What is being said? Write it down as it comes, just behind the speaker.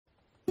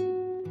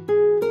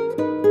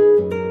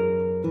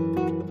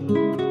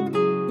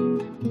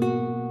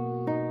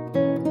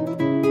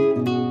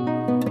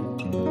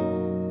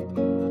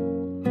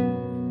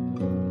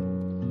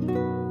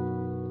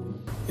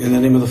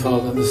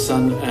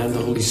Son, and the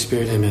Holy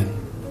Spirit. Amen.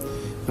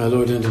 My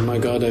Lord and my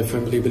God, I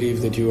firmly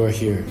believe that you are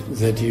here,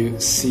 that you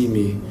see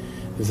me,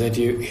 that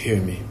you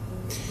hear me.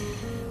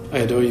 I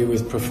adore you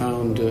with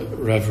profound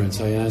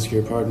reverence. I ask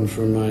your pardon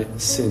for my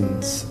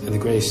sins and the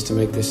grace to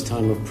make this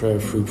time of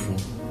prayer fruitful.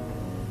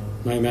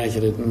 My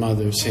Immaculate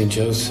Mother, Saint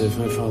Joseph,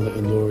 my Father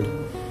and Lord,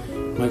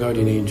 my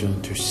guardian angel,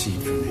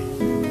 intercede for me.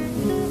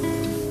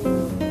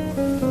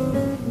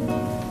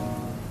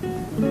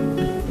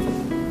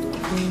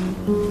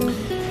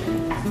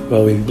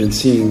 Well, we've been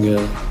seeing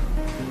the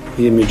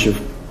image of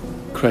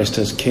Christ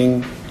as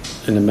King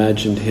and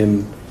imagined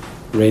Him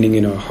reigning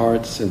in our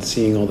hearts and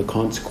seeing all the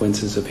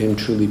consequences of Him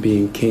truly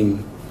being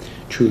King,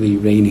 truly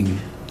reigning.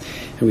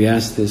 And we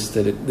ask this,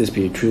 that this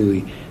be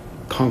truly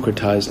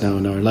concretized now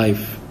in our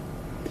life.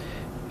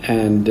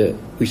 And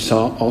we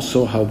saw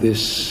also how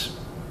this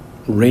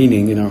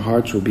reigning in our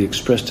hearts will be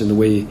expressed in the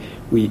way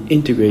we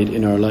integrate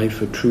in our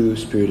life a true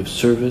spirit of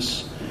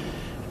service,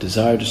 a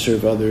desire to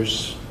serve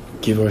others,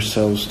 give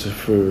ourselves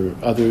for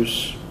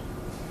others,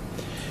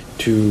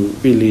 to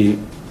really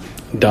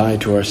die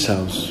to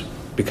ourselves,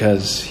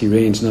 because He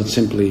reigns not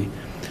simply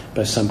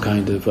by some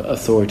kind of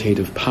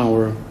authoritative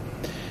power,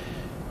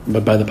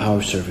 but by the power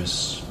of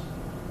service,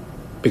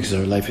 because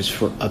our life is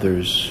for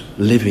others,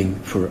 living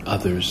for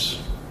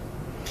others.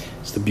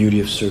 It's the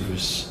beauty of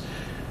service,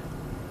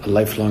 a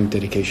lifelong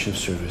dedication of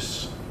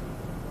service.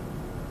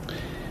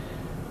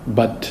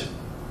 But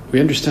we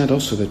understand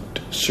also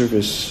that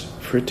service,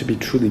 for it to be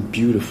truly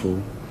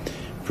beautiful,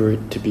 for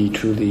it to be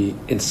truly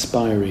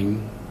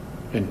inspiring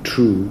and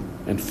true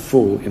and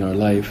full in our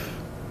life,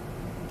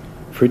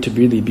 for it to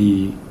really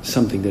be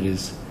something that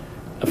is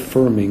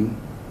affirming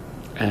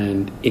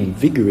and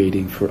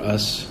invigorating for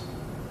us,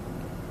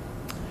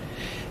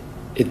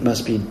 it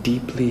must be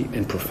deeply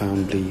and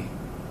profoundly,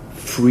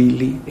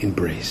 freely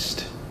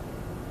embraced.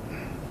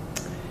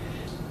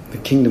 The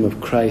kingdom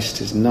of Christ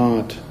is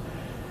not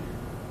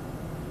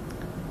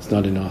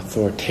an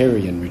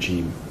authoritarian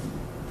regime,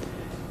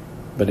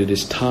 but it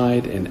is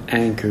tied and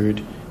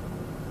anchored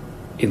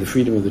in the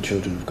freedom of the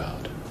children of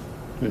God.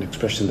 An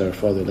expression that our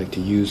Father liked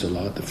to use a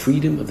lot, the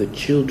freedom of the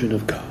children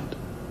of God.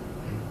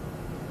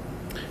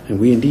 And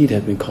we indeed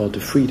have been called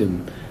to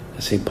freedom,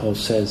 as St. Paul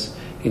says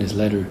in his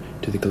letter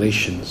to the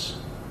Galatians.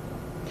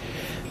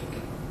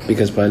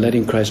 Because by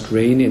letting Christ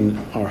reign in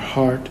our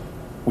heart,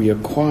 we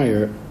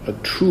acquire a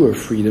truer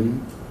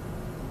freedom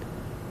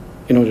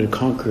in order to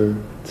conquer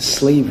the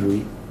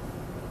slavery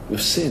of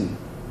sin.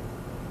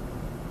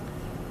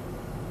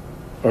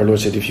 Our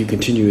Lord said, if you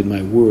continue in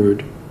my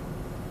word,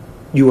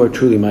 you are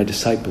truly my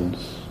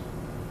disciples,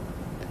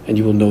 and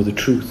you will know the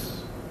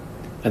truth,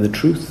 and the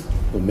truth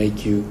will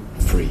make you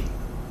free.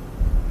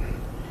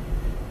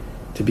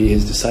 To be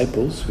His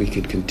disciples, we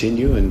could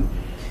continue and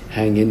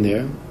hang in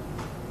there.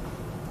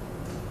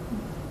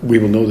 We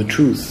will know the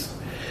truth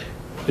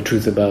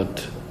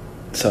about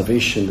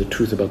salvation, the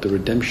truth about the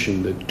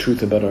redemption, the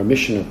truth about our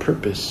mission or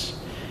purpose.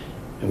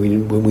 And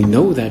when we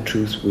know that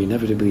truth, we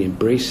inevitably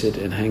embrace it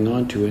and hang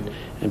on to it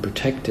and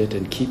protect it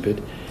and keep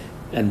it.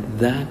 And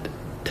that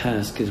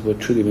task is what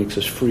truly makes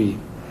us free,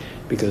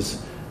 because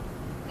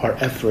our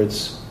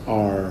efforts,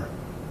 our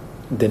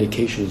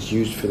dedication is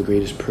used for the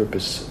greatest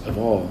purpose of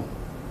all,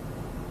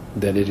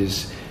 that it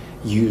is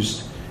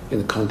used in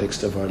the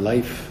context of our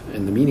life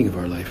and the meaning of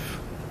our life.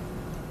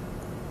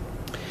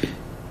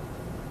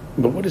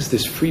 But what is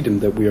this freedom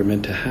that we are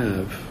meant to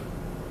have?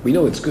 We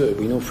know it's good.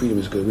 We know freedom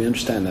is good. We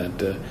understand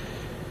that.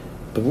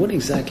 But what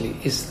exactly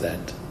is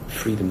that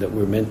freedom that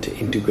we're meant to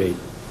integrate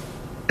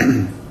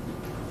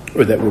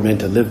or that we're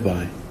meant to live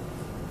by?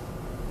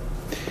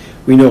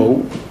 We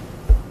know,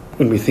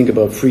 when we think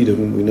about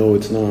freedom, we know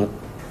it's not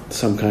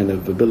some kind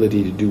of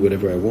ability to do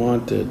whatever I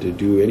want, to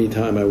do any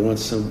time I want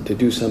to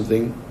do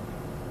something.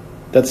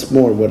 That's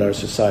more what our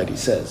society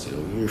says.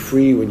 You're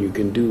free when you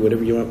can do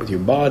whatever you want with your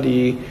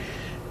body.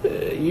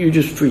 You're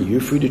just free.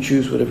 You're free to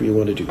choose whatever you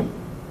want to do.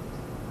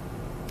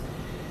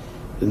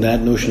 And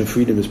that notion of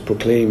freedom is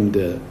proclaimed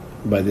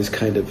by this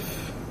kind of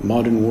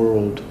modern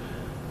world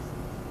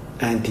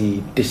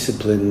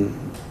anti-discipline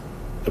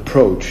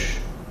approach.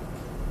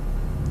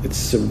 It's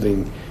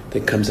something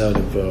that comes out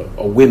of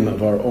a whim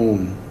of our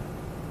own.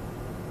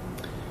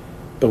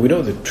 But we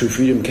know that true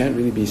freedom can't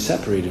really be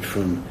separated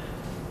from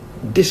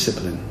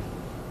discipline.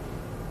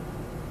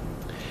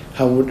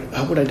 How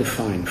would I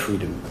define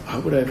freedom?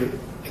 How would I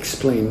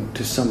explain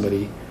to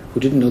somebody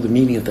who didn't know the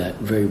meaning of that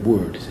very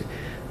word?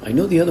 I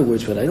know the other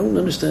words, but I don't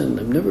understand.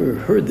 I've never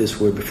heard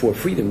this word before,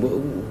 freedom.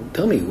 Well,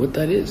 tell me what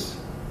that is.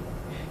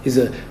 He's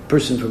a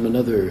person from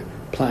another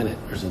planet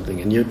or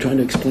something, and you're trying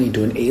to explain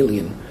to an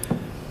alien,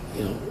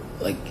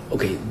 like,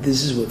 okay,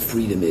 this is what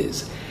freedom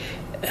is.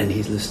 And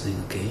he's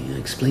listening, okay,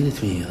 explain it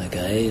to me. Like,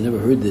 I never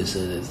heard this.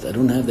 I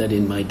don't have that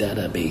in my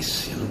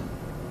database,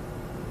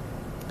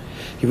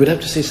 He would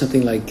have to say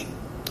something like,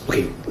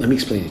 okay, let me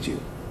explain it to you.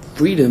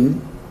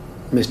 Freedom,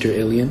 Mr.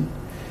 Alien,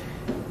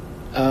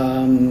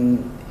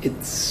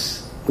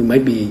 we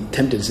might be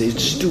tempted to say,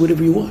 just do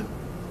whatever you want.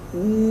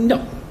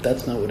 No,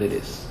 that's not what it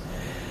is.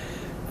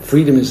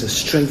 Freedom is a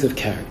strength of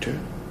character,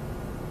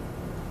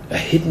 a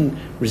hidden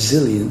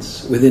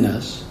resilience within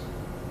us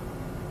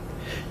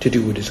to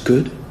do what is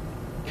good,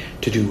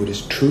 to do what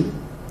is true,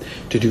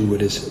 to do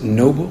what is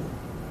noble,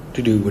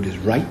 to do what is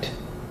right,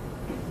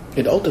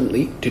 and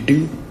ultimately to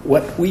do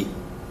what we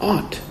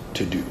ought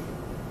to do.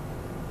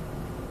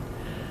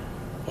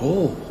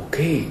 Oh,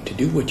 okay, to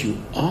do what you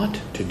ought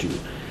to do.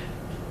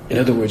 In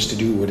other words, to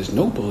do what is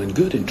noble and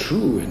good and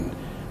true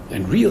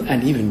and real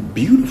and even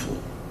beautiful.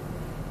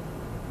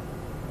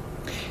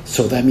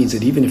 So that means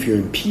that even if you're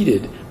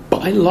impeded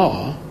by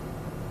law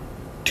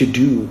to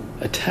do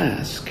a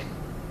task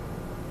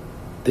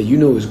that you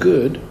know is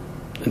good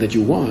and that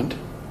you want,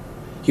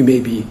 you may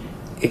be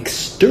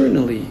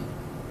externally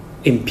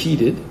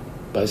impeded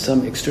by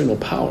some external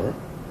power,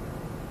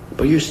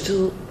 but you're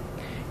still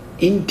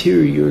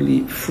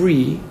interiorly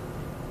free,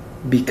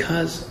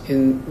 because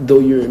though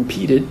you're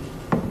impeded,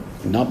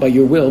 not by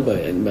your will, but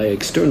by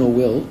external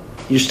will,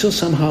 you're still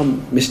somehow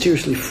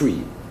mysteriously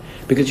free,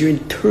 because you're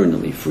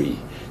internally free.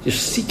 You're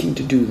seeking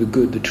to do the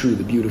good, the true,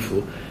 the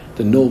beautiful,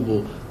 the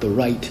noble, the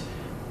right,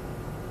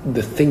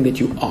 the thing that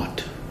you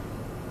ought.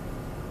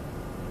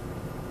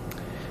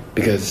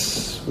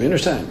 Because we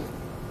understand,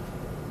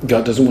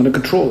 God doesn't want to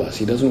control us.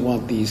 He doesn't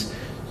want these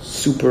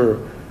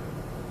super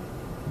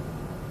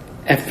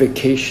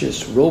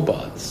efficacious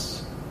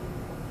robots.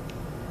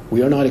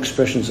 We are not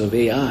expressions of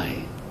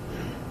AI.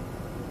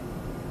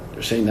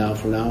 They're saying now,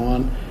 from now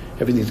on,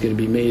 everything's going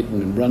to be made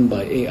and run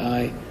by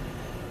AI.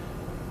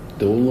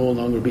 There will no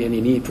longer be any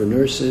need for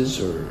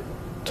nurses, or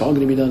it's all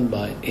going to be done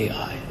by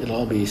AI. It'll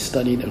all be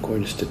studied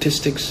according to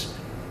statistics,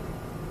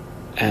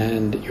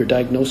 and your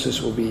diagnosis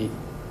will be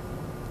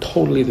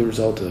totally the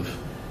result of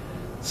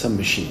some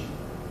machine.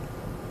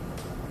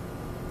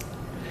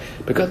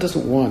 But God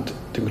doesn't want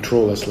to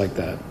control us like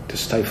that, to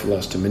stifle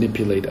us, to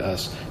manipulate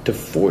us, to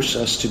force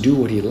us to do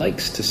what He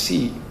likes to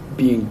see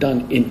being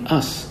done in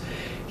us.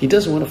 He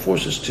doesn't want to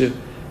force us to,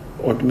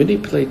 or to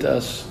manipulate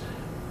us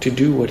to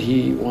do what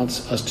He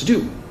wants us to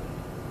do.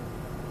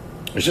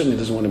 He certainly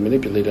doesn't want to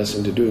manipulate us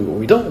into doing what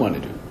we don't want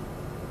to do.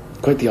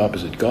 Quite the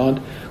opposite.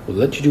 God will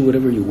let you do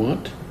whatever you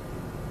want,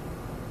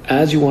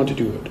 as you want to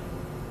do it.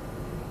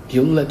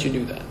 He'll let you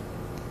do that.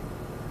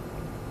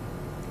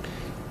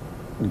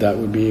 That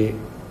would be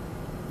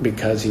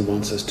because He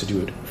wants us to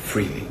do it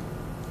freely,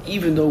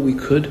 even though we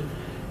could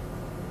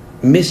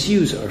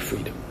misuse our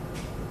freedom.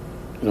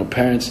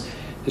 Parents,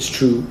 it's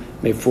true,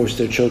 may force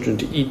their children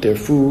to eat their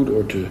food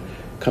or to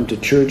come to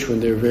church when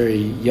they're very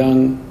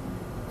young,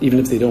 even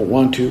if they don't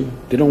want to.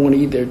 They don't want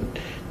to eat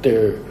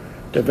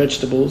their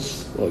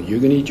vegetables. Well, you're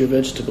going to eat your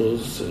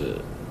vegetables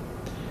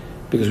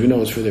because we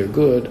know it's for their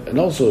good. And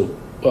also,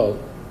 well,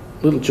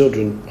 little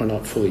children are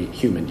not fully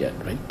human yet,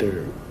 right?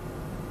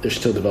 They're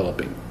still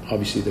developing.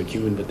 Obviously, they're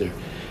human, but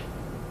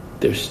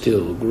they're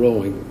still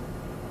growing.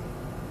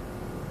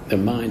 Their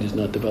mind is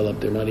not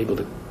developed. They're not able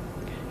to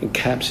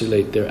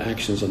encapsulate their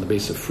actions on the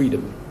basis of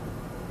freedom.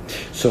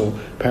 So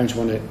parents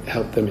want to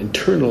help them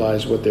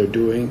internalize what they're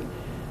doing,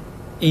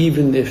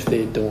 even if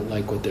they don't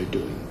like what they're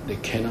doing. They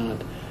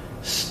cannot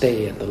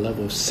stay at the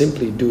level of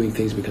simply doing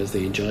things because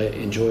they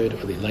enjoy it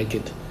or they like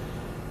it.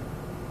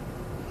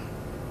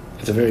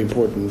 It's a very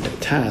important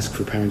task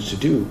for parents to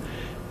do,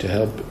 to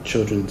help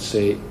children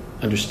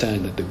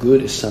understand that the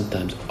good is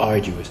sometimes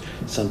arduous,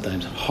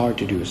 sometimes hard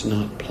to do. It's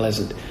not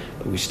pleasant,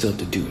 but we still have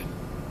to do it.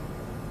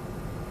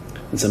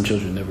 And some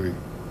children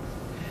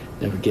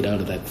never get out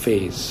of that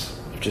phase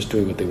of just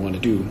doing what they want to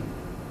do.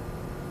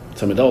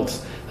 Some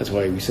adults, that's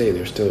why we say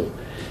they're still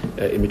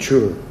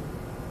immature.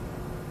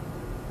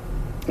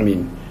 I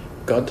mean,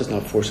 God does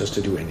not force us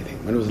to do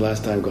anything. When was the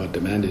last time God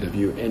demanded of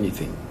you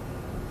anything?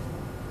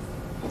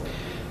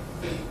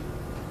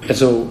 And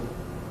so,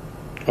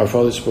 our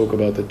Father spoke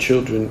about the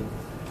children,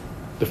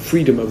 the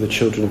freedom of the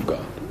children of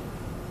God.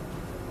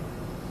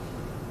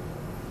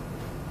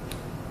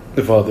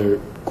 The Father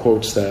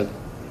quotes that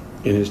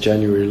in his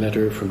January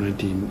letter from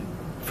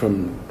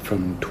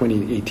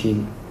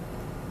 2018.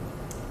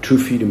 True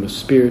freedom of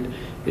spirit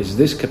is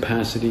this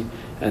capacity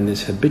and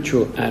this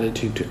habitual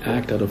attitude to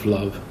act out of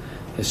love,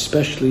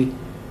 especially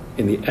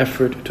in the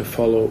effort to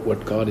follow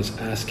what God is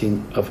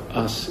asking of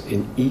us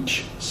in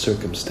each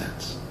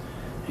circumstance.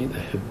 The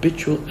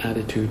habitual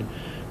attitude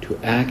to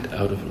act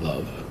out of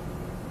love.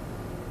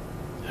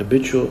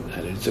 Habitual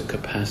attitude, it's a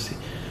capacity.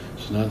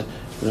 We're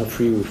not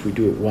free if we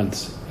do it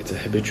once. It's a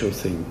habitual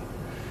thing.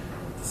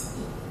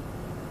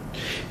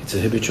 It's a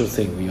habitual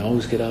thing. We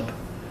always get up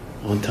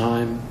on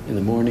time in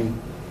the morning,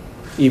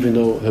 even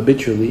though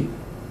habitually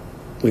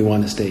we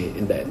want to stay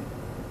in bed.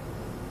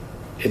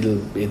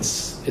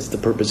 It's the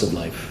purpose of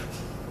life,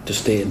 to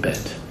stay in bed,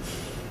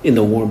 in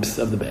the warmth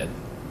of the bed.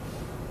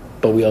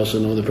 But we also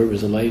know the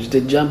purpose of life is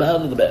to jump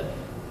out of the bed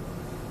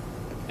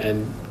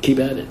and keep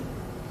at it.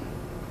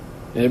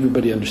 And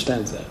everybody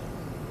understands that.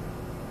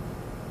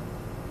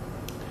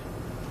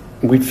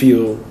 We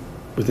feel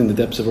within the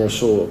depths of our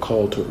soul a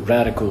call to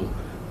radical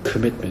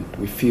commitment.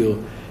 We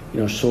feel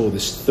in our soul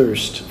this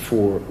thirst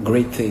for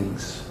great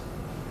things.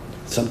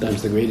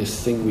 Sometimes the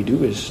greatest thing we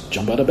do is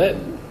jump out of bed.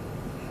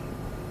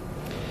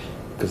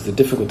 Because the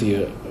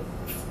difficulty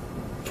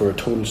for a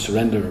total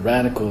surrender, a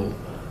radical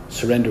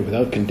surrender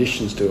without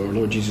conditions to our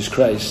Lord Jesus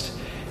Christ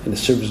in the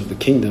service of the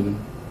kingdom,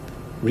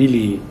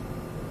 really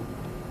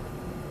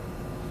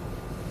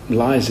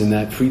lies in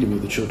that freedom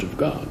of the children of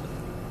God.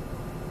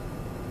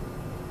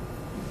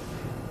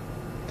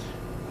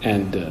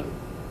 And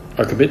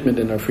our commitment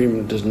and our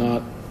freedom does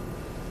not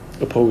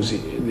they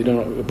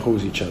don't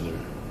oppose each other,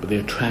 but they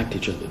attract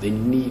each other. They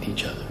need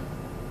each other.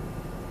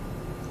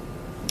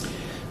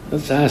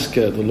 Let's ask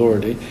the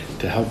Lord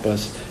to help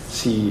us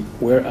see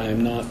where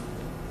I'm not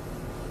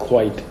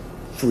quite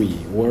free,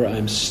 where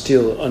I'm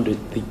still under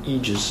the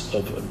aegis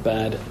of a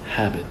bad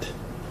habit,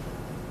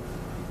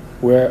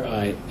 where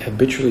I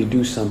habitually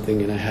do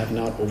something and I have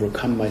not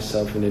overcome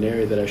myself in an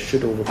area that I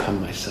should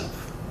overcome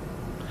myself,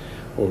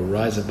 or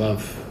rise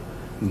above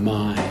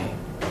my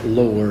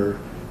lower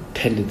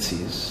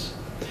tendencies.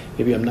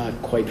 Maybe I'm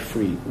not quite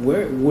free.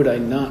 Where would I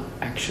not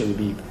actually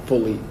be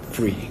fully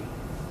free?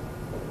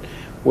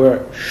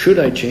 Where should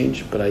I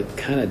change, but I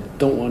kind of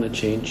don't want to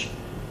change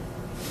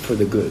for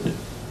the good?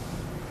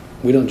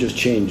 We don't just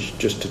change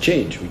just to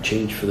change. We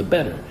change for the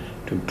better,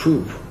 to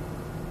improve.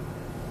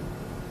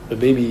 But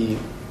maybe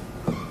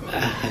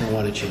I don't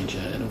want to change.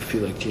 I don't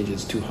feel like changing.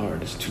 It's too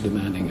hard. It's too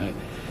demanding.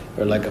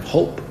 Or lack of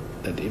hope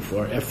that if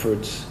our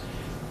efforts,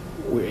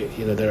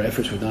 that our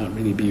efforts would not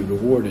really be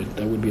rewarded,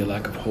 that would be a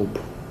lack of hope.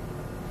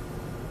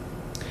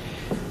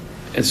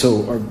 And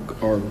so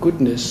our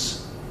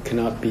goodness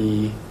cannot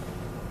be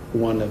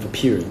one of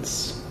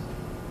appearance.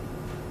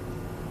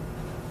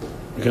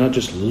 We cannot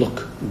just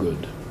look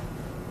good.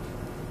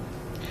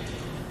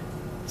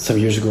 Some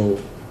years ago,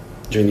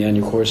 during the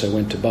annual course, I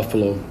went to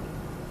Buffalo.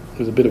 It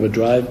was a bit of a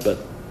drive, but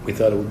we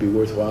thought it would be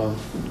worthwhile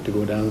to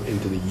go down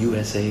into the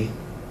USA.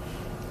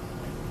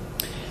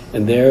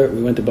 And there,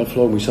 we went to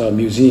Buffalo and we saw a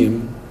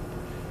museum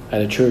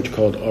at a church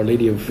called Our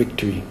Lady of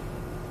Victory.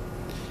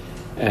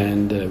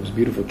 And it was a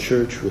beautiful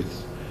church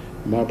with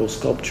marble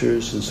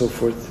sculptures and so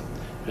forth.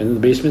 And in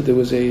the basement there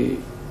was a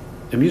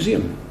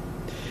museum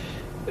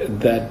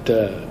that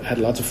had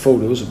lots of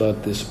photos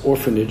about this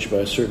orphanage by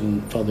a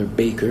certain Father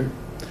Baker,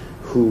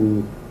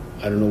 who,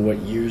 I don't know what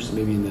years,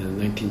 maybe in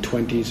the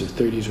 1920s or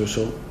 30s or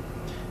so,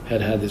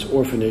 had this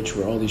orphanage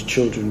where all these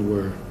children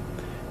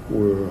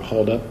were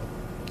hauled up.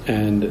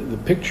 And the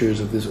pictures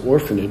of this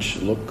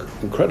orphanage look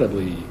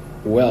incredibly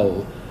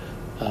well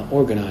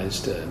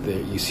organized.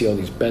 You see all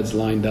these beds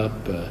lined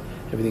up,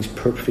 everything's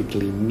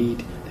perfectly neat.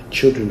 The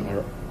children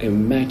are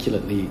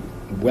immaculately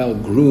well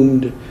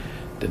groomed,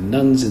 the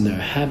nuns in their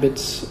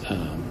habits,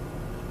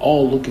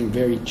 all looking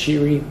very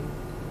cheery.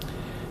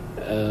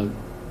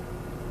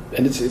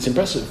 And it's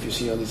impressive. You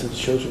see all these little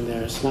children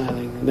there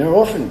smiling, and they're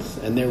orphans,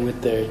 and they're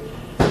with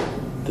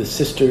the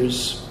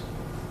sisters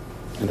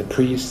and the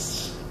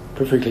priests,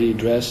 perfectly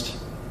dressed.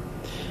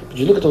 But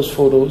you look at those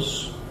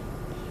photos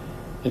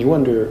and you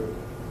wonder,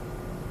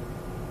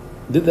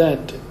 did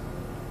that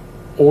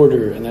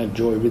order and that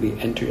joy really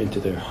enter into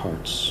their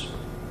hearts?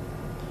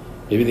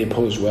 Maybe they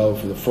posed well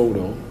for the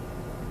photo,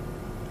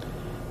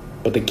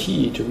 but the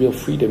key to real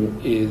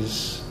freedom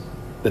is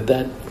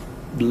that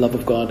love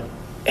of God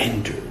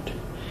entered,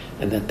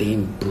 and that they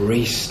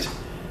embraced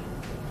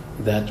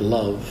that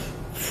love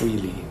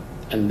freely,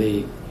 and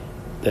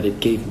that it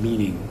gave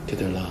meaning to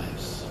their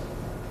lives.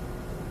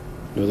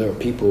 There are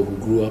people who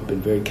grew up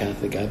in very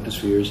Catholic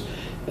atmospheres,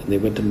 and they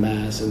went to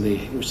Mass and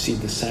they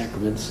received the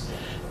sacraments,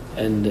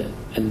 and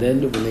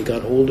then when they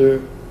got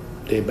older,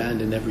 they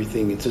abandoned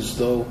everything. It's as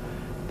though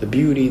the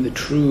beauty, the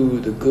true,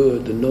 the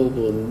good, the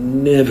noble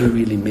never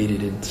really made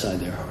it inside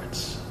their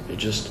hearts. It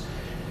just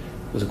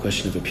was a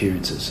question of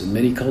appearances. In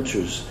many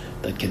cultures,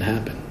 that can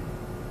happen.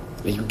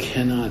 You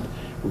cannot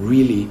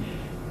really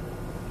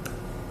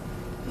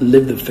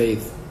live the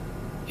faith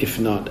if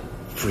not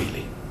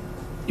freely.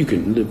 You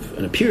can live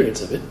an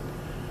appearance of it,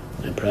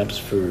 and perhaps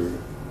for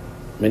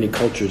many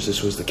cultures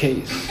this was the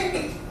case.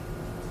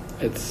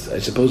 I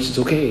suppose it's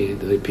okay,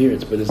 the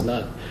appearance, but it's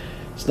not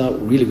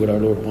really what our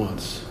Lord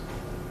wants.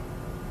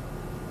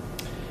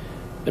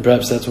 And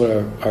perhaps that's what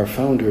our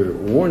founder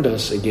warned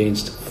us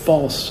against: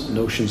 false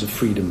notions of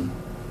freedom.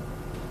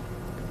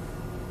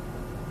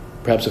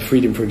 Perhaps a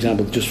freedom, for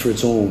example, just for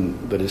its own,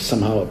 but is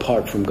somehow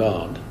apart from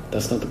God.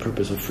 That's not the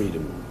purpose of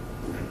freedom.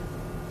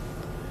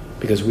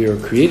 Because we are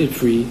created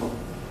free,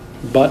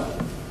 but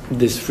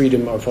this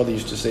freedom, our Father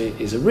used to say,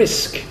 is a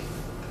risk.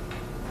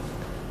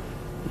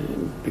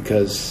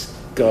 Because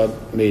God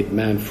made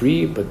man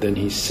free, but then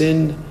he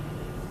sinned,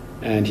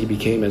 and he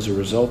became, as a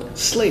result,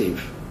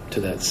 slave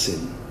to that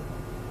sin.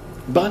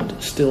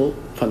 But still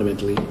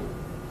fundamentally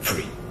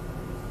free.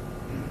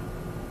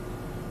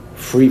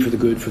 Free for the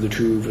good, for the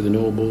true, for the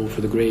noble,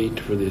 for the great,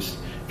 for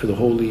the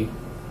holy.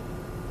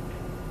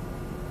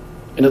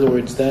 In other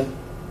words, that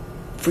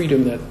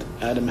freedom that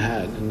Adam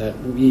had and that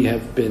we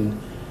have been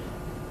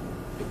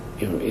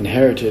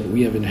inherited,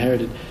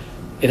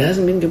 it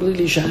hasn't been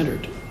completely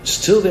shattered. It's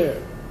still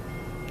there.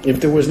 If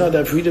there was not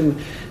that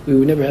freedom, we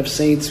would never have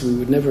saints, we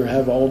would never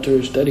have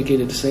altars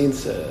dedicated to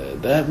saints.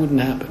 That wouldn't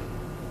happen.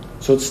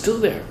 So it's still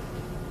there.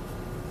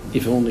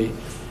 If only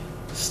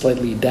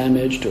slightly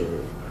damaged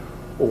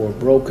or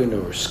broken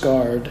or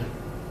scarred.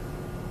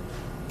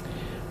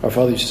 Our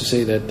Father used to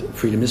say that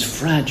freedom is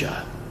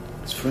fragile.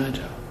 It's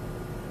fragile.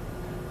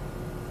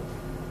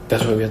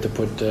 That's why we have to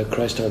put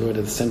Christ our Lord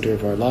at the center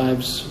of our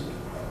lives.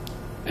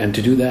 And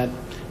to do that,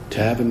 to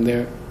have Him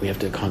there, we have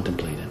to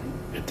contemplate Him.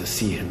 We have to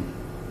see Him.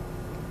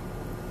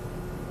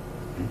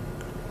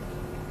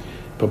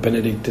 Pope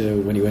Benedict,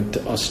 when he went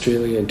to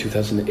Australia in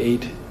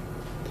 2008,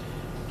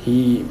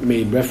 he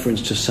made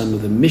reference to some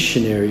of the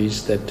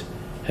missionaries that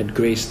had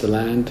graced the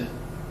land.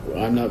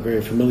 I'm not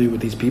very familiar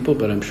with these people,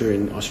 but I'm sure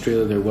in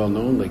Australia they're well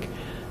known, like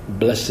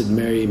Blessed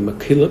Mary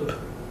MacKillop.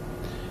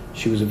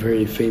 She was a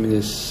very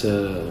famous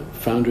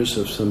foundress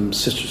of some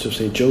Sisters of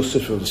St.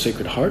 Joseph of the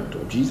Sacred Heart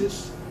of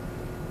Jesus.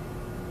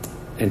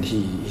 And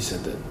he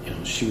said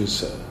that she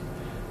was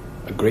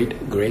a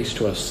great grace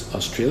to us,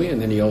 Australia.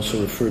 And then he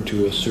also referred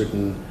to a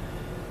certain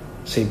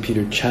St.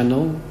 Peter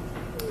Channel,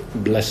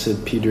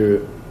 Blessed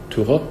Peter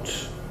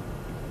Turot,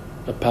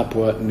 a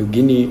Papua New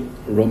Guinea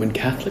Roman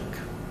Catholic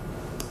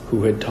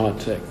who had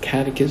taught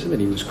catechism,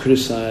 and he was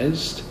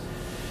criticized.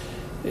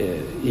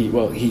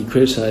 He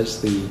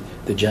criticized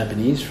the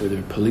Japanese for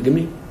their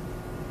polygamy,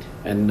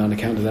 and on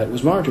account of that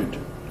was martyred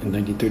in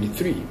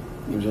 1933.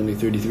 He was only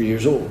 33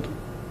 years old.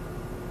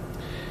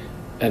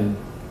 And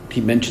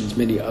he mentions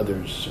many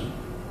others.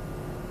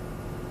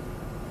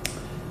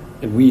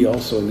 And we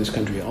also in this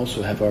country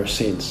also have our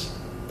saints.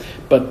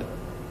 But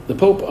the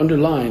Pope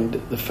underlined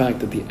the fact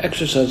that the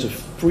exercise of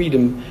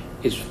freedom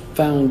is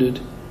founded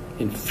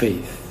in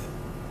faith.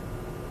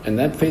 And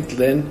that faith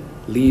then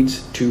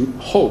leads to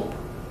hope,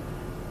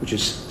 which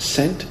is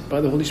sent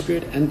by the Holy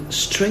Spirit and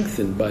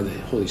strengthened by the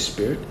Holy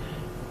Spirit,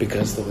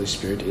 because the Holy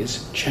Spirit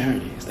is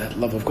charity, is that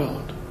love of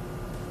God.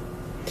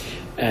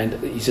 And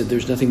he said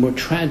there's nothing more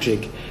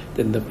tragic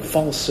than the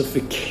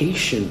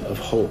falsification of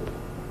hope.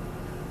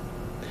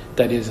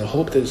 That is, a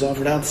hope that is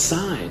offered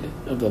outside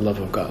of the love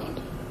of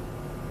God.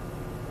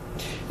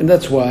 And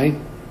that's why,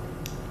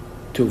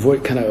 to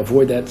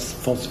avoid that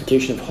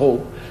falsification of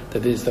hope,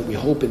 that is, that we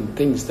hope in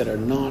things that are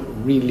not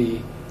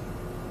really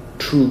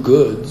true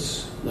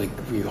goods, like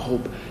we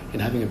hope in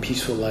having a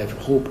peaceful life,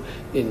 hope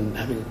in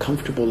having a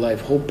comfortable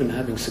life, hope in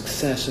having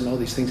success and all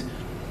these things,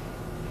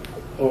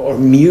 or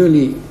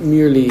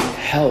merely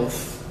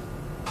health.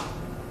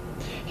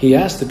 He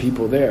asked the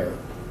people there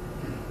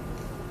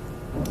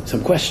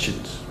some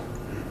questions.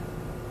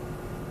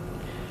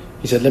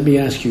 He said, let me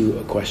ask you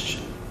a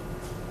question.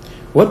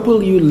 What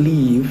will you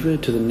leave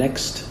to the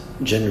next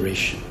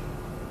generation?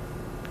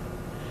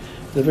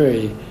 It's a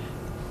very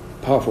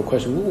powerful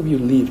question. What will you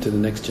leave to the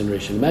next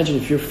generation? Imagine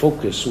if your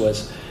focus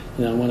was,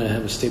 I want to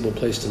have a stable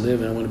place to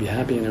live, and I want to be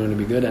happy, and I want to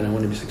be good, and I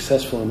want to be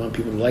successful, and I want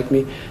people to like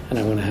me, and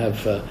I want to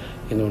have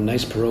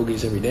nice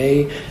pierogies every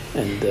day,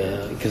 and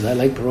because I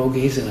like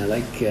pierogies, and I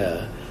like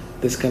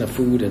this kind of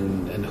food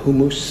and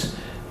hummus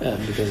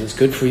because it's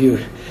good for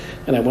you,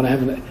 and I want to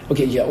have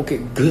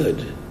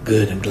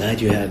good. I'm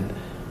glad you had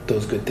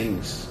those good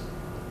things,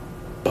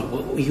 but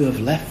what will you have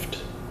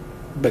left?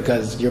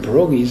 Because your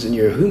pierogies and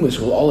your hummus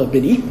will all have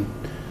been eaten.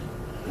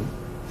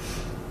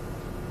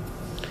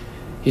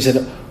 He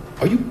said,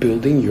 are you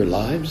building your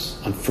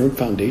lives on firm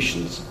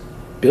foundations?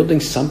 Building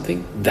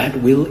something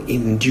that will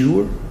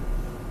endure?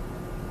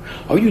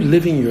 Are you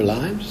living your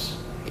lives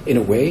in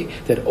a way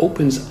that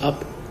opens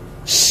up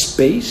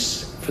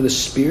space for the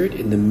Spirit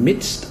in the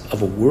midst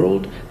of a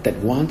world that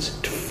wants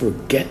to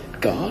forget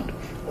God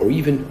or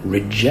even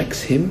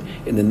rejects Him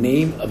in the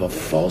name of a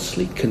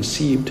falsely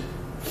conceived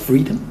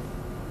freedom?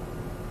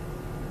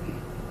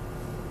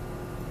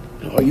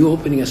 Are you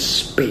opening a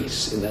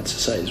space in that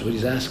society is what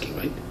he's asking,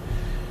 right?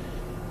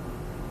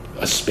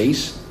 A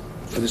space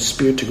for the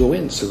Spirit to go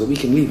in so that we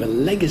can leave a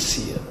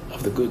legacy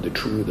of the good, the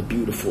true, the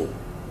beautiful,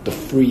 the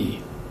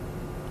free.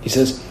 He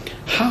says,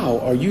 how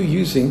are you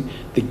using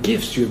the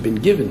gifts you have been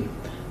given?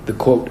 The,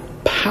 quote,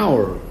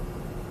 power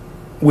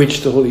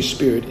which the Holy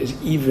Spirit is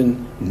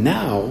even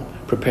now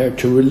prepared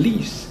to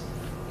release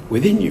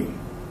within you.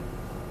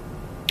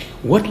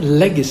 What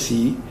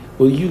legacy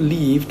will you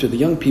leave to the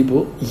young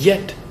people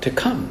yet to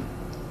come?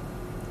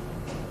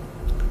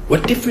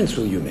 What difference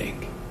will you make?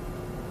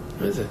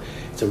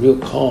 It's a real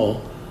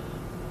call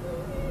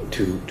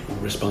to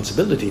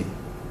responsibility.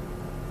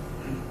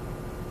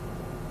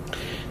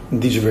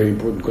 And these are very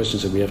important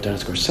questions that we have to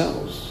ask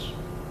ourselves.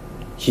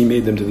 He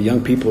made them to the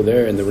young people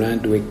there in the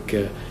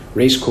Randwick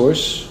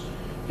racecourse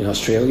in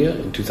Australia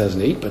in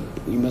 2008, but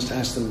we must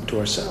ask them to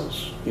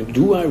ourselves.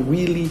 Do I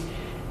really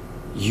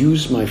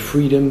use my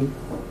freedom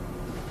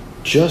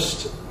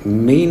just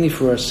mainly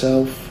for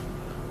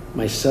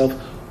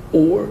myself,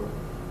 or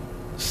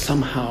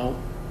somehow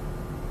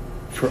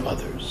for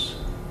others?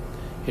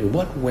 In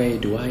what way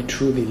do I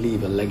truly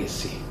leave a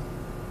legacy?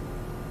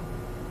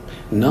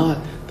 Not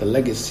the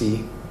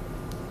legacy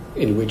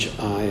in which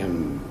I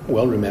am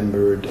well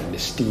remembered and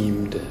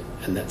esteemed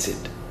and that's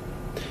it,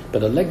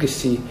 but a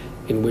legacy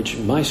in which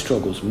my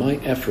struggles, my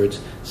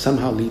efforts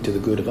somehow lead to the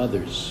good of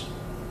others.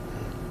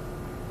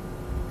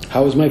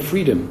 How is my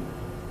freedom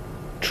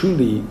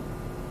truly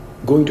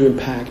going to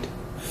impact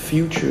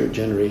future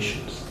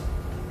generations?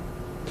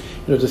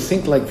 To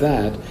think like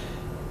that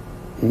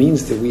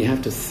means that we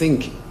have to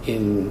think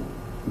in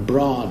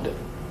broad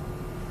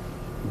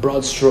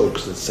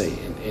strokes, let's say,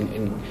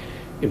 in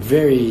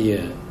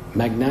very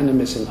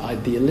magnanimous and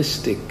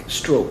idealistic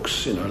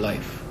strokes in our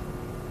life,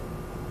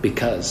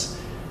 because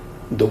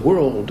the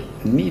world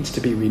needs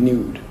to be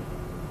renewed.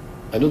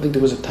 I don't think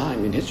there was a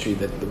time in history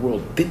that the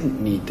world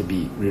didn't need to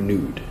be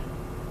renewed.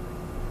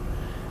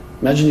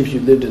 Imagine if you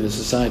lived in a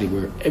society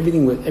where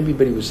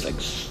everybody was like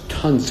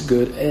tons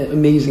good,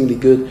 amazingly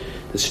good.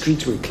 The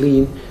streets were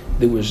clean.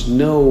 There was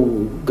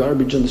no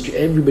garbage on the street.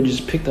 Everybody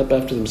just picked up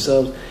after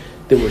themselves.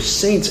 There were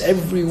saints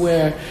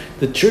everywhere.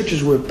 The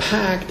churches were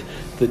packed.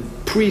 The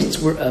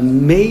priests were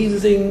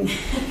amazing.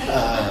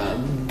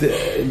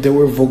 There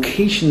were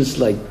vocations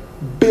like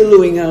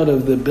billowing out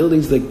of the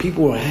buildings, like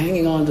people were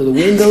hanging on to the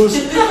windows.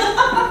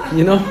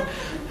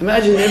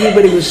 Imagine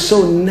everybody was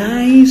so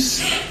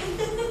nice.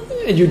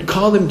 And you'd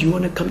call them, do you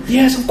want to come?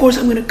 Yes, of course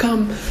I'm going to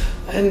come.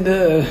 And,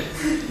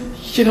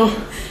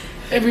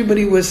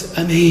 everybody was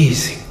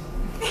amazing.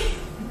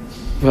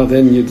 Well,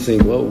 then you'd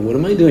think, well, what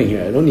am I doing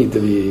here? I don't need to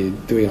be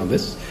doing all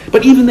this.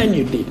 But even then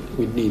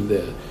we'd need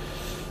the,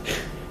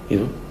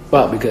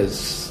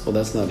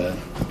 that's not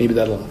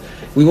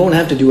we won't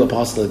have to do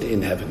apostolate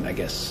in heaven, I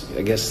guess.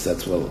 I guess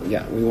that's,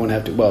 we won't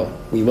have to,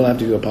 we will have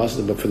to do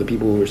apostolate, but for the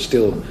people who are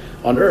still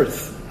on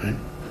earth, right?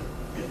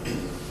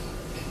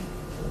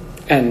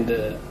 And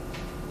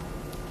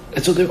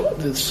so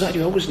the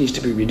society always needs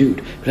to be renewed.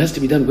 It has to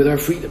be done with our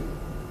freedom.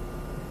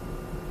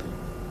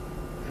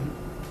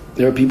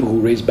 There are people who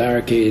raise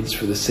barricades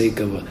for the sake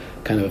of a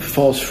kind of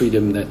false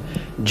freedom that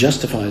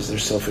justifies their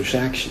selfish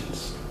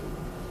actions.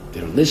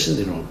 They don't listen,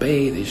 they don't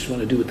obey, they just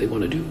want to do what they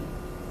want to do.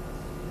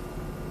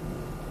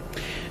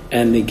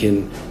 And they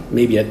can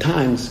maybe at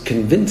times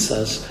convince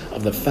us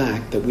of the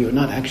fact that we are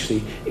not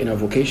actually in our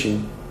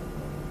vocation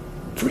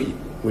free.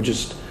 We're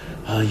just,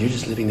 you're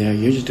just living there,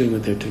 you're just doing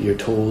what you're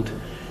told,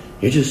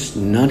 you're just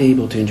not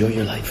able to enjoy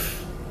your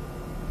life.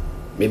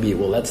 Maybe,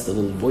 that's the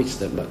little voice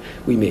that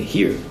we may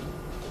hear.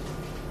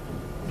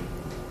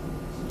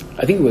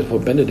 I think it was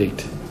Pope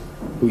Benedict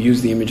who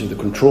used the image of the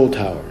control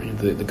tower.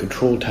 The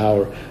control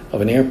tower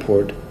of an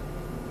airport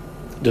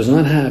does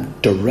not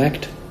have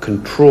direct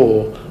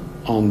control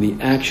on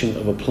the action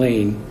of a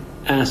plane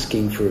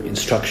asking for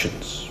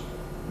instructions.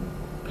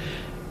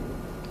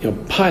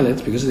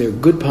 Pilots, because they're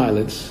good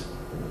pilots,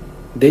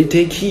 they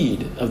take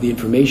heed of the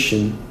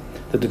information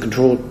that the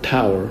control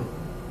tower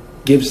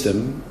gives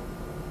them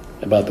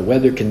about the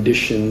weather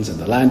conditions and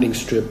the landing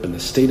strip and the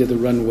state of the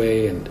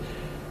runway and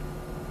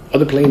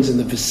other planes in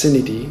the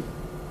vicinity.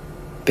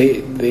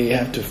 They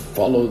have to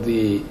follow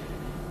the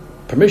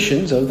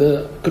permissions of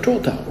the control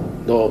tower.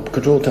 The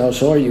control tower,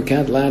 sorry, you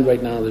can't land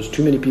right now. There's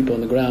too many people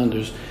on the ground.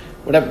 There's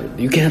whatever.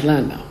 You can't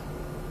land now.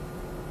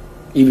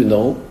 Even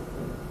though,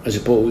 I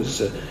suppose,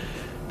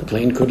 the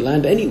plane could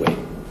land anyway.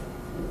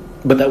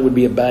 But that would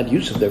be a bad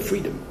use of their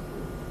freedom.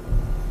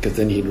 Because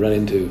then he'd run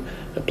into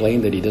a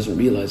plane that he doesn't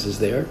realize is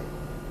there.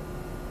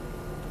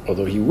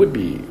 Although he would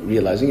be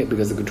realizing it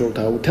because the control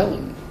tower would tell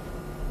him.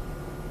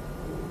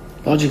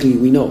 Logically,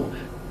 we know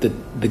that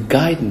the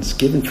guidance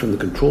given from the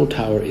control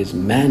tower is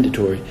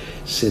mandatory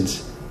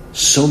since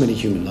so many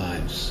human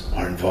lives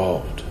are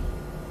involved.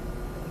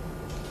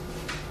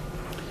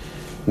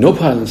 No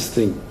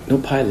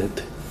pilot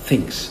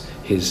thinks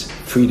his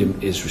freedom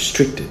is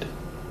restricted.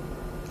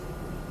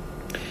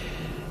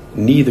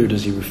 Neither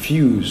does he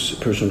refuse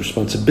personal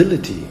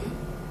responsibility.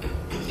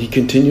 He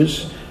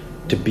continues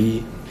to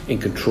be in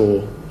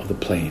control of the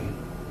plane.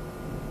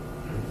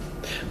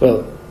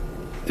 Well,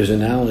 there's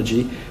an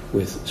analogy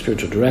with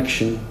spiritual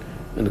direction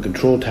and the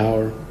control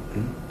tower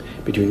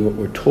between what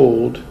we're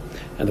told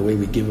and the way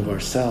we give of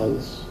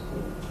ourselves.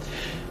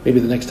 Maybe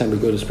the next time we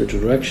go to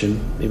spiritual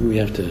direction, maybe we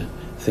have to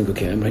think,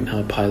 okay, I'm right now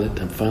a pilot,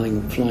 I'm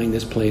flying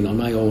this plane on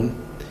my own,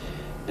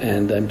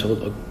 and I'm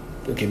told,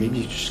 okay, maybe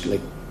you just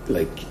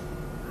like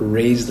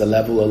raise the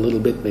level a little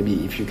bit.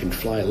 Maybe if you can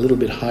fly a little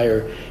bit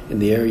higher in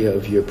the area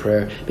of your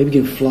prayer, maybe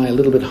you can fly a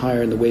little bit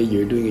higher in the way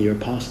you're doing your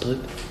apostolate.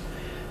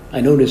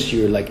 I notice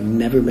you're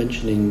never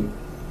mentioning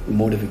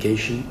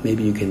mortification.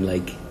 Maybe you can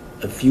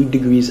a few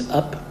degrees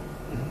up.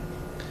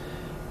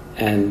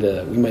 And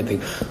we might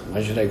think,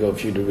 why should I go a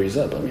few degrees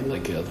up? I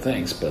mean,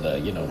 thanks, but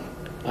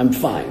I'm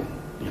fine.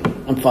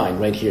 I'm fine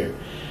right here.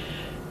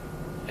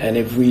 And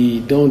if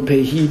we don't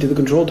pay heed to the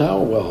control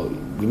tower, well,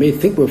 we may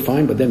think we're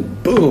fine, but then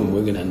boom,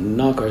 we're going to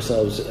knock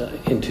ourselves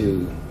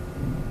into,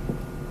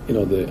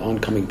 the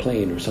oncoming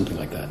plane or something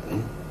like that.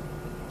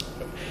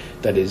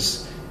 That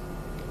is,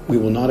 we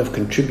will not have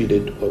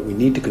contributed what we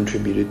need to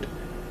contribute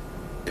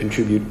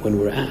when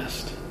we're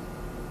asked.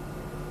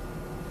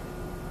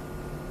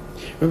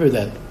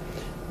 Remember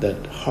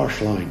that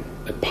harsh line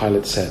that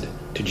Pilate said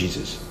to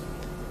Jesus.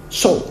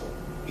 So,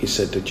 he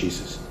said to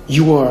Jesus,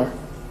 you are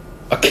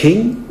a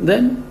king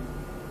then?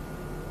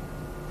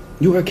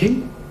 You are a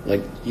king?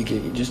 You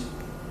can just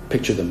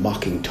picture the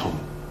mocking tone.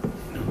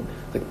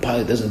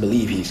 Pilate doesn't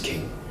believe he's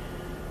king.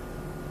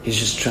 He's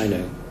just trying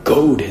to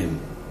goad him.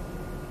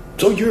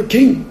 So you're a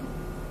king?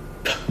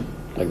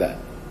 Like that.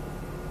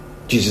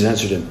 Jesus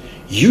answered him,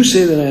 "You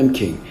say that I am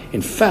king.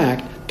 In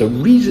fact, the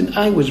reason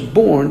I was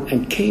born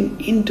and came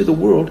into the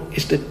world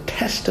is to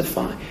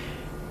testify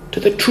to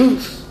the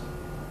truth.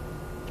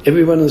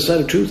 Everyone on the side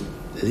of truth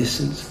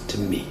listens to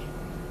me."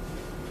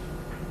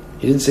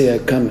 He didn't say I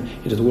come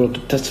into the world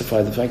to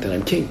testify the fact that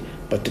I'm king,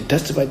 but to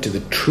testify to the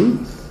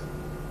truth.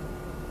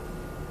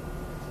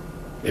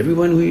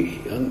 Everyone who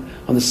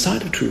on the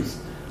side of truth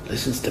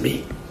listens to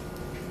me.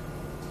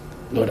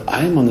 Lord,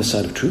 I am on the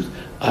side of truth.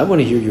 I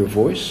want to hear your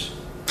voice.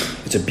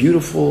 It's a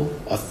beautiful,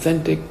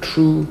 authentic,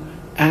 true,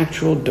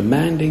 actual,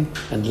 demanding,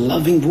 and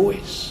loving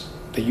voice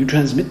that you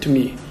transmit to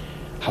me.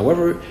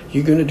 However,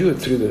 you're going to do it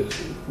through the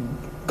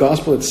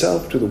gospel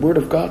itself, through the word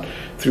of God,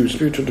 through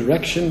spiritual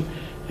direction,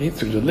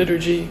 through the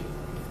liturgy,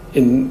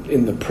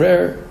 in the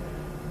prayer,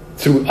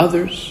 through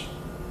others.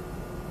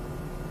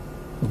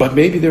 But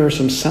maybe there are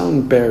some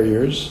sound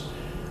barriers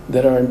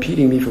that are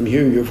impeding me from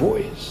hearing your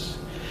voice.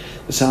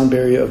 The sound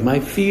barrier of my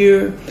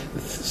fear,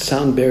 the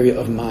sound barrier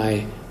of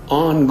my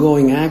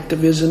ongoing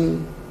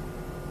activism.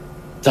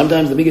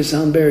 Sometimes the biggest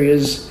sound barrier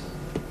is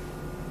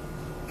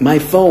my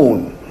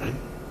phone.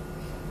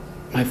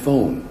 My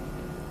phone.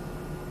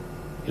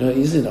 You know,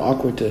 isn't it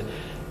awkward to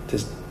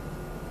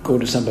go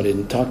to somebody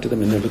and talk to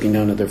them and they're looking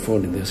down at their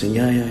phone and they're saying,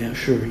 yeah,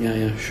 sure,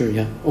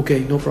 okay,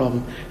 no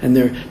problem. And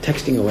they're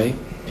texting away.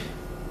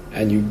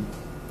 And you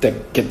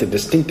get the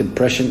distinct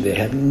impression they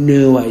have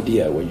no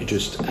idea what you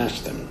just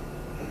asked them.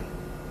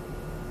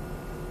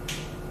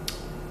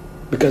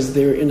 Because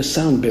they're in a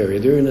sound barrier,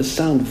 they're in a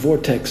sound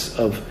vortex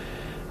of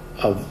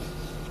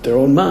their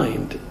own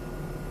mind.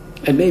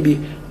 And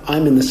maybe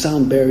I'm in the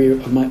sound barrier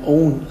of my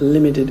own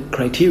limited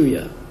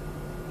criteria.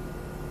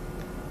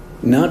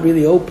 Not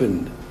really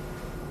open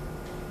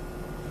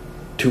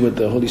to what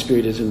the Holy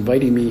Spirit is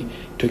inviting me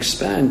to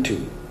expand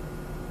to.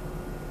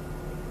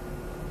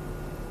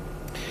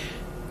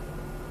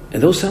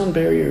 And those sound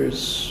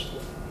barriers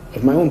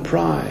of my own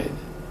pride,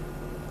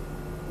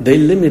 they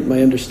limit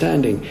my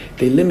understanding.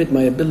 They limit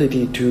my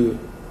ability to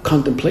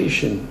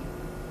contemplation,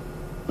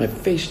 my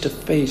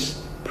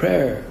face-to-face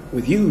prayer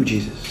with you,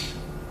 Jesus.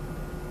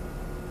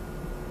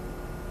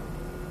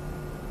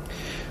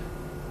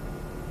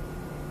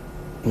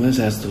 Well, let's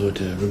ask the Lord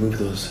to remove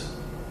those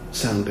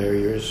sound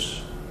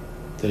barriers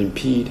that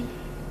impede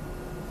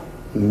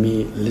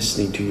me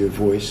listening to your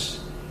voice.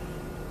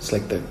 It's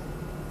like the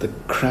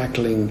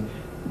crackling,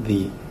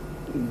 the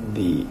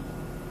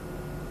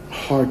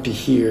hard to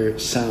hear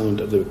sound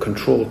of the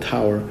control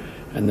tower,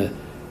 and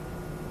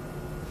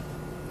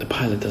the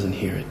pilot doesn't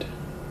hear it.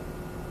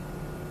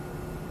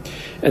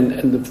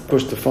 And of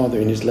course the Father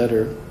in his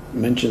letter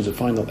mentions a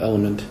final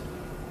element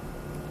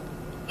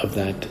of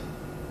that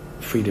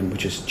freedom,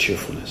 which is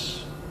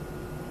cheerfulness.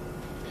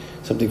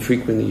 Something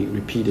frequently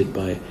repeated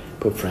by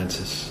Pope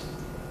Francis.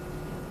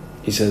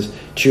 He says,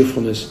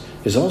 cheerfulness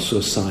is also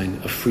a sign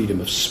of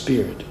freedom of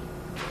spirit.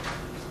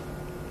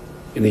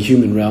 In the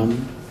human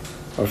realm,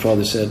 our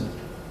Father said,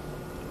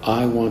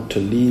 I want to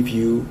leave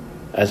you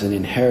as an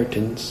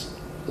inheritance,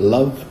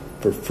 love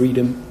for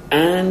freedom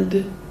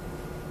and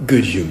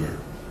good humor.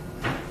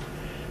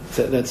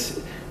 So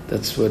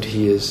that's what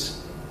he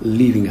is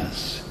leaving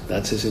us.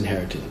 That's his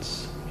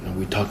inheritance. You know,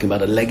 we're talking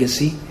about a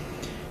legacy.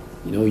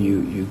 You know,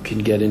 you can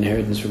get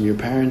inheritance from your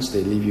parents.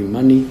 They leave you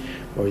money,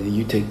 or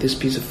you take this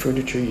piece of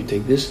furniture, you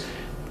take this.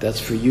 That's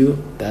for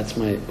you. That's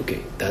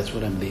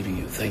what I'm leaving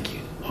you. Thank you.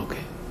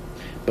 Okay.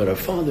 But our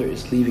Father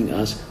is leaving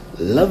us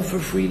love for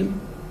freedom,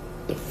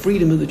 the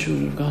freedom of the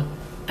children of God,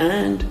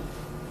 and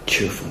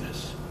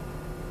cheerfulness.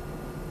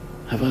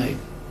 Have I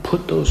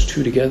put those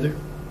two together?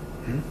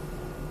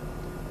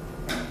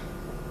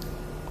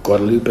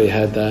 Guadalupe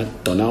had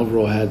that. Don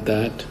Alvaro had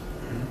that.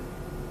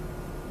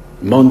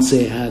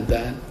 Monse had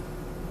that.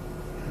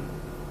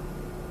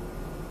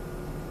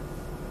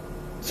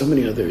 So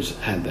many others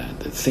had that.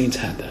 The saints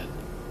had that.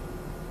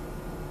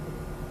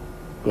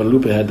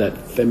 Guadalupe had that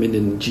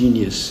feminine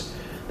genius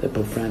that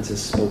Pope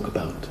Francis spoke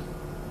about.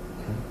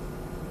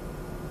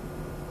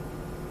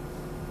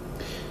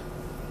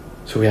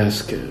 So we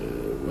ask,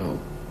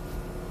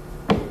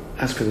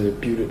 ask for the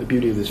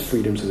beauty of this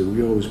freedom, so that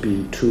we always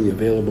be truly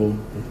available.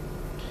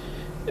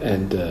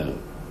 And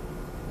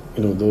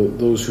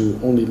those who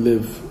only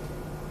live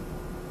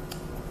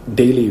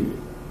daily,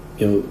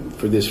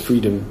 for this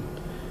freedom,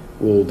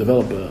 will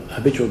develop a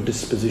habitual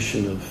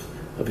disposition of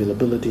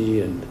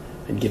availability and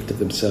gift of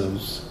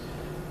themselves,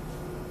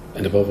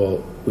 and above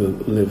all, will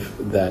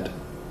live that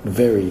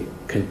very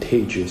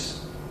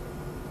contagious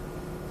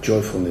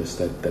joyfulness,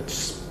 that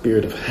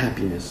spirit of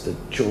happiness,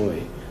 that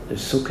joy that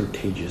is so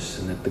contagious,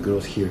 and that the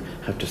girls here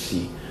have to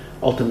see.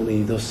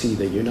 Ultimately, they'll see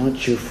that you're not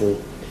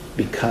cheerful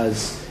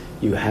because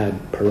you had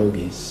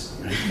pierogies,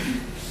 right?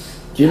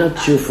 You're not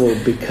cheerful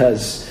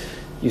because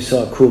you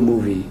saw a cool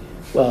movie.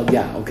 Well,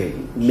 yeah, okay,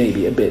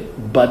 maybe a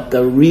bit, but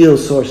the real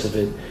source of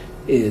it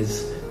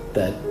is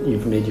that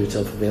you've made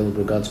yourself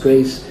available to God's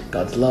grace,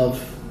 God's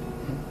love,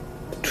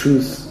 the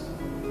truth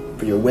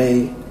for your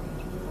way.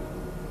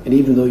 And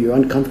even though you're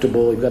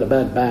uncomfortable, you've got a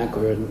bad back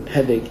or a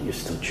headache, you're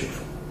still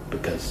cheerful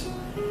because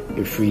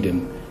your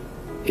freedom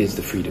is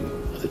the freedom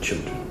of the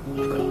children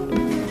of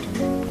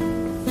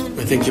God.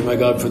 I thank you, my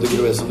God, for the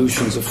good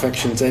resolutions,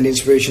 affections, and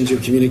inspirations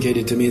you've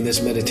communicated to me in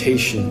this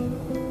meditation.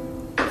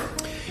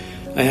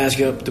 I ask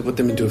you to put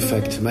them into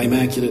effect. My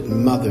Immaculate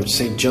Mother,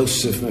 Saint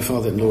Joseph, my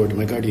Father and Lord,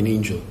 my guardian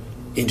angel,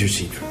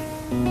 intercede for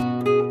me.